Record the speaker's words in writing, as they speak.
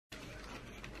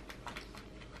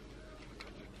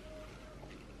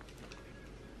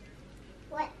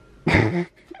Girl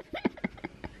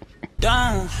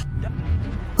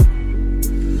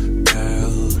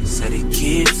said he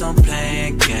keeps on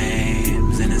playing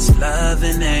games and his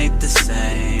loving ain't the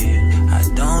same. I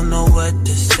don't know what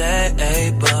to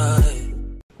say, but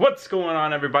what's going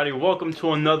on, everybody? Welcome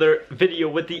to another video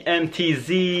with the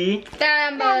MTZ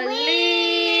family.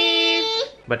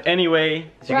 But anyway,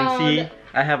 as you can see,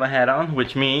 I have a hat on,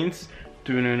 which means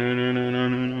I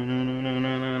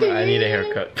need a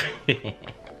haircut.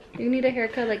 You need a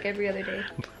haircut like every other day.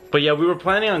 But yeah, we were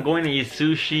planning on going to eat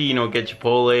sushi, you know, get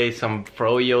Chipotle, some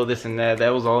froyo, this and that.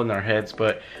 That was all in our heads,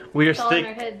 but we are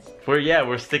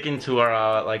we're sticking to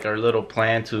our like our little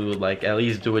plan to like at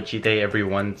least do a cheat day every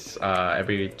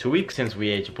 2 weeks since we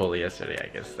ate Chipotle yesterday. I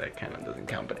guess that kind of doesn't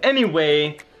count. But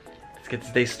anyway, let's get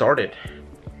this day started.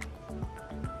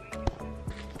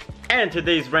 And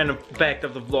today's random fact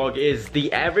of the vlog is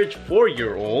the average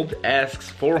 4-year-old asks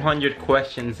 400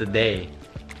 questions a day.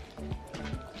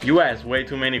 You ask way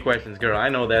too many questions, girl. I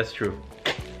know that's true.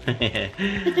 See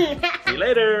you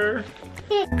later.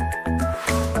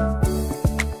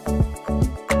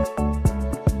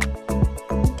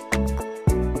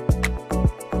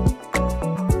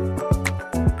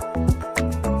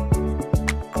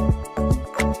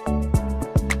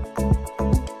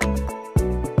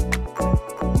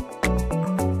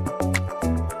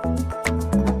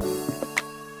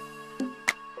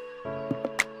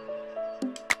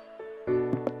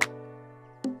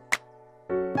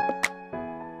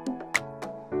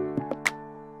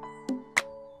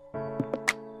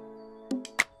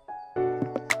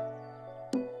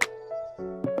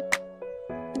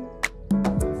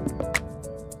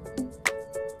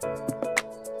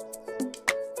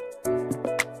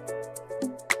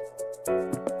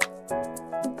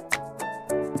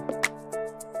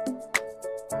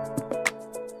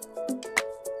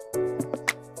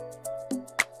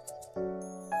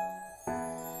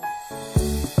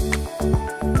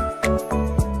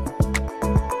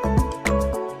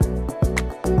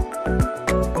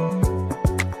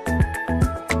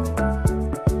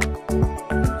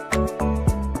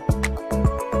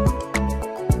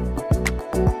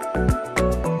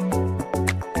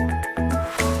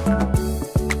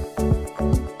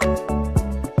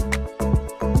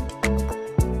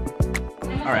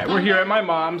 We're here at my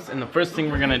mom's, and the first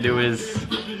thing we're gonna do is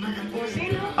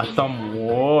a thumb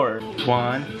war.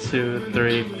 1, 2,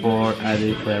 3, 4. I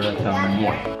declare a thumb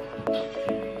war.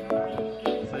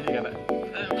 So you gotta.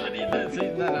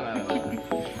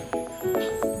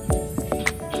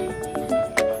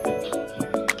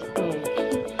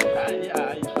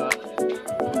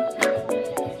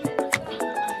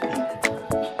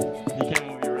 You can't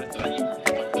move your wrist.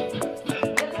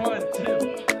 1,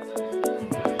 2.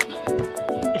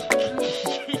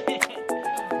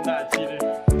 Not cheating.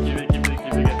 Give it again.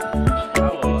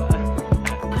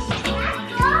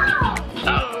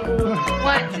 Oh.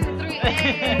 1, 2, 3, hey.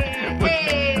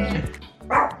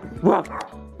 Walk.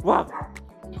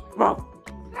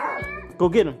 Go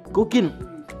get him.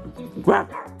 Walk.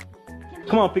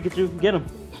 Come on, Pikachu, get him.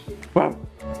 Walk.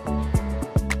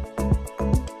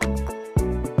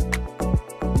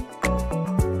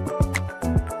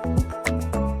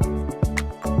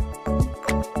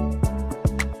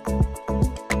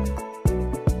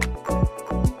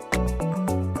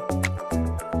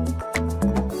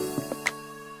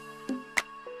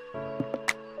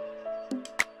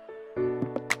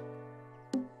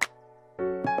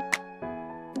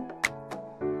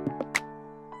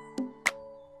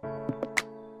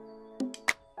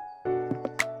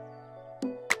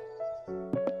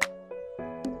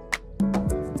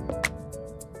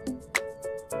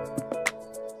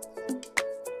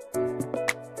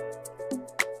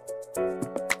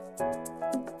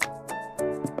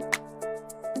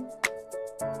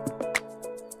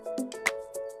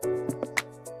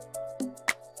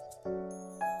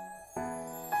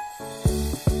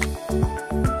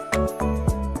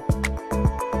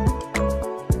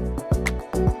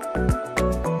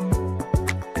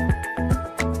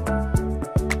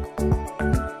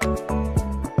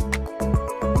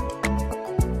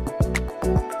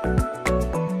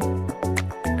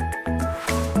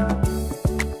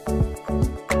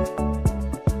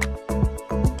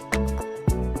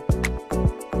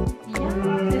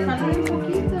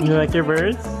 You like your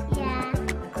birds? Yeah.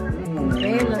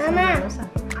 Mama.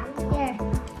 Here.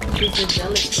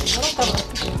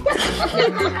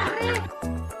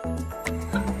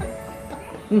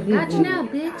 Got you now,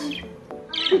 bitch.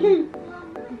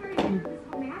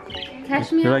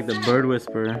 Catch me. You're like the bird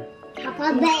whisperer.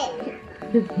 Alphabet.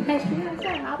 Catch me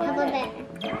outside. Alphabet.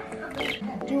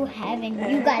 You haven't.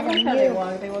 You guys are new.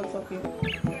 They want so cute.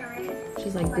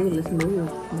 She's like, dude, let's move.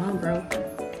 Come on, bro.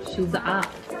 She's the op.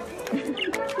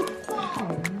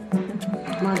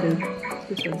 Come on, dude.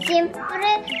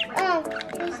 Siempre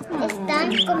están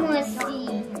como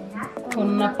así. Con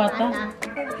una pata.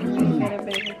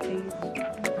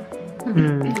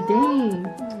 Dang.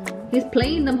 He's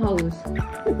playing them hoes.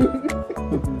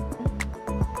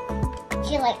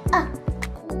 She's like,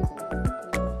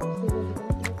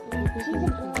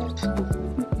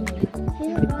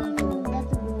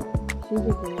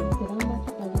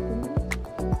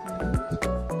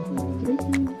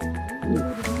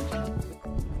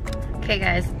 Okay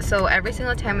guys, so every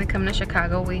single time we come to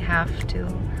Chicago, we have to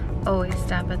always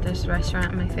stop at this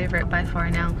restaurant, my favorite by far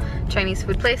now, Chinese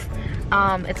food place.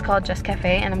 It's called Just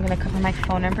Cafe, and I'm gonna cover my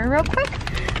phone number real quick.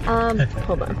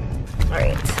 Hold on.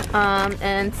 Alright,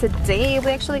 and today we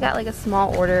actually got like a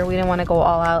small order. We didn't want to go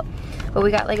all out, but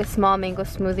we got like a small mango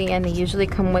smoothie, and they usually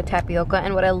come with tapioca.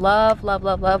 And what I love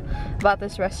about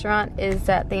this restaurant is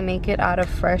that they make it out of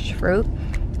fresh fruit.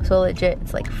 So legit,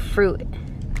 it's like fruit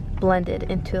blended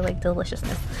into like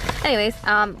deliciousness. Anyways,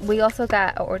 we also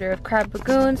got an order of crab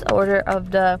bagoons, an order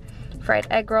of the fried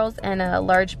egg rolls, and a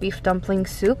large beef dumpling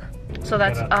soup. So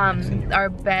that's our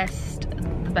best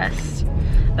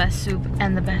soup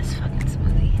and the best fucking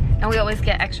smoothie. And we always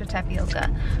get extra tapioca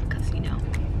because, you know,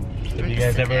 if you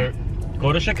guys ever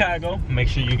go to Chicago, make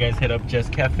sure you guys hit up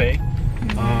Just Cafe.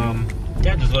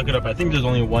 Yeah, just look it up. I think there's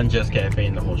only one Just Cafe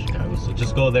in the whole Chicago, so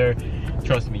just go there.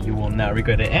 Trust me, you will not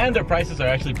regret it. And their prices are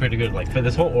actually pretty good. Like for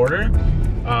this whole order,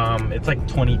 it's like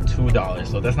 $22,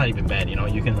 so that's not even bad. You know,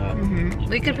 you can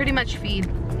we could pretty much feed,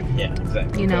 yeah,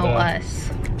 exactly, you know,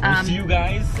 us. We'll see you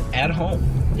guys at home.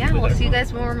 Yeah, we'll see you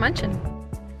guys when we're munching.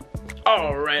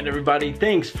 Alright everybody,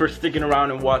 thanks for sticking around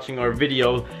and watching our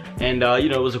video. And you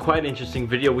know, it was a quite interesting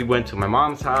video. We went to my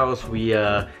mom's house, we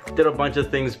did a bunch of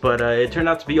things, but it turned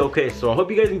out to be okay. So I hope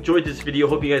you guys enjoyed this video.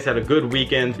 Hope you guys had a good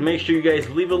weekend. Make sure you guys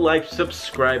leave a like,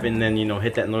 subscribe, and then, you know,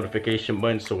 hit that notification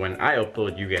button so when I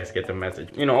upload, you guys get the message.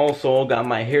 You know, also got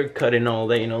my hair cut and all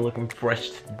that, you know, looking fresh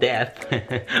to death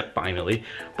finally.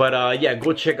 But yeah,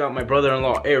 go check out my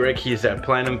brother-in-law Eric. He's at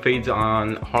Platinum Fades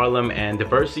on Harlem and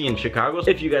Diversity in Chicago.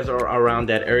 If you guys are around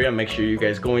that area, make sure you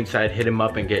guys go inside, hit him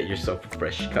up, and get yourself a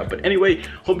fresh cut. But anyway,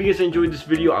 hope you guys enjoyed this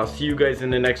video. I'll see you guys in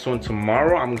the next one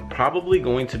tomorrow. I'm probably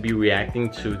going to be reacting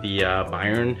to the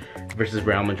Bayern versus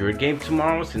Real Madrid game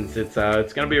tomorrow, since it's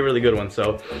gonna be a really good one.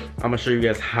 So I'm gonna show you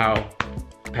guys how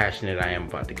passionate I am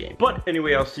about the game. But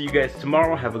anyway, I'll see you guys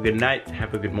tomorrow. Have a good night,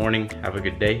 have a good morning, have a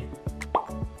good day.